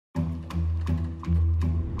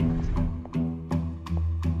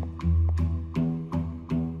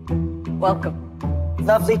Welcome.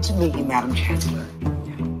 Lovely to meet you, Madam Chancellor.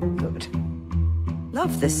 Good.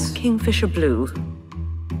 Love this kingfisher blue.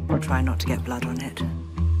 I'll try not to get blood on it.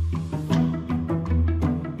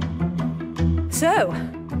 So,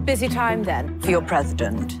 busy time then for your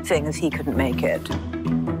president, seeing as he couldn't make it.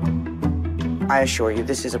 I assure you,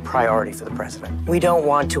 this is a priority for the president. We don't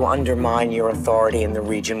want to undermine your authority in the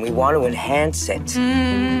region. We want to enhance it.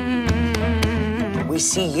 We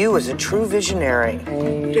see you as a true visionary.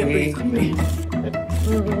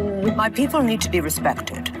 My people need to be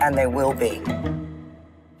respected. And they will be.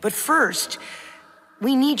 But first,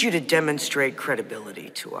 we need you to demonstrate credibility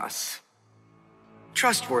to us.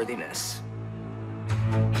 Trustworthiness.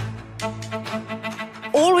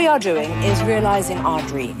 All we are doing is realizing our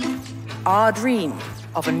dream. Our dream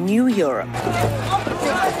of a new Europe.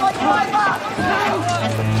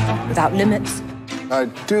 Without limits. I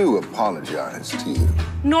do apologize to you.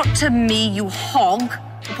 Not to me, you hog.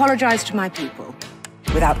 Apologize to my people.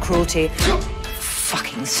 Without cruelty.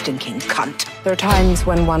 Fucking stinking cunt. There are times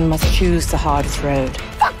when one must choose the hardest road.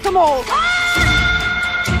 Fuck them all!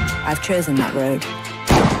 I've chosen that road.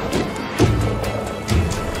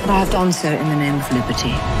 But I have done so in the name of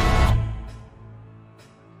liberty.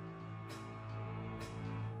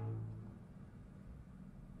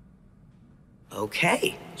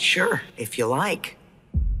 Okay, sure, if you like.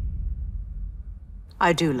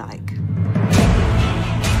 I do like.